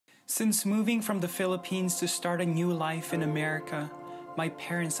Since moving from the Philippines to start a new life in America, my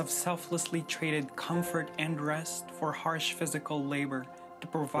parents have selflessly traded comfort and rest for harsh physical labor to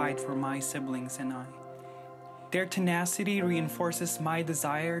provide for my siblings and I. Their tenacity reinforces my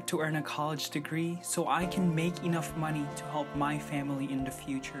desire to earn a college degree so I can make enough money to help my family in the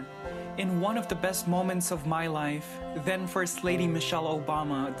future. In one of the best moments of my life, then First Lady Michelle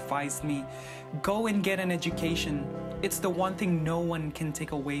Obama advised me, "Go and get an education. It's the one thing no one can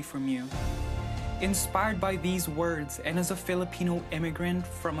take away from you." Inspired by these words, and as a Filipino immigrant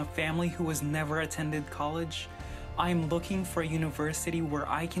from a family who has never attended college, I am looking for a university where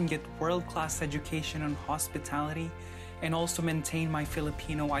I can get world-class education on hospitality and also maintain my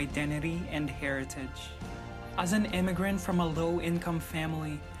Filipino identity and heritage. As an immigrant from a low-income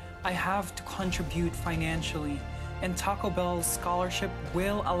family, I have to contribute financially, and Taco Bell's scholarship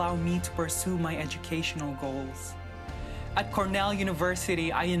will allow me to pursue my educational goals. At Cornell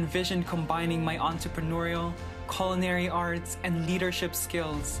University, I envision combining my entrepreneurial, culinary arts, and leadership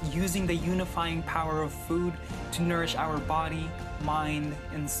skills using the unifying power of food to nourish our body, mind,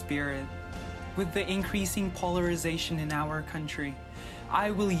 and spirit. With the increasing polarization in our country,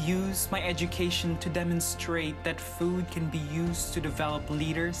 I will use my education to demonstrate that food can be used to develop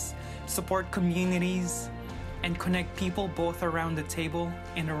leaders, support communities, and connect people both around the table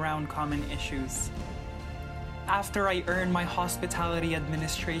and around common issues. After I earn my hospitality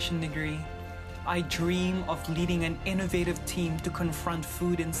administration degree, I dream of leading an innovative team to confront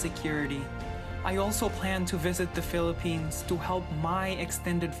food insecurity. I also plan to visit the Philippines to help my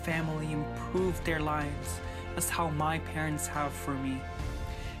extended family improve their lives as how my parents have for me.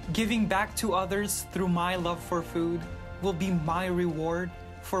 Giving back to others through my love for food will be my reward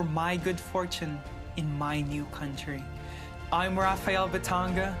for my good fortune in my new country. I'm Rafael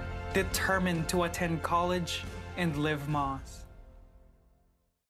Bitanga, determined to attend college and live Moss.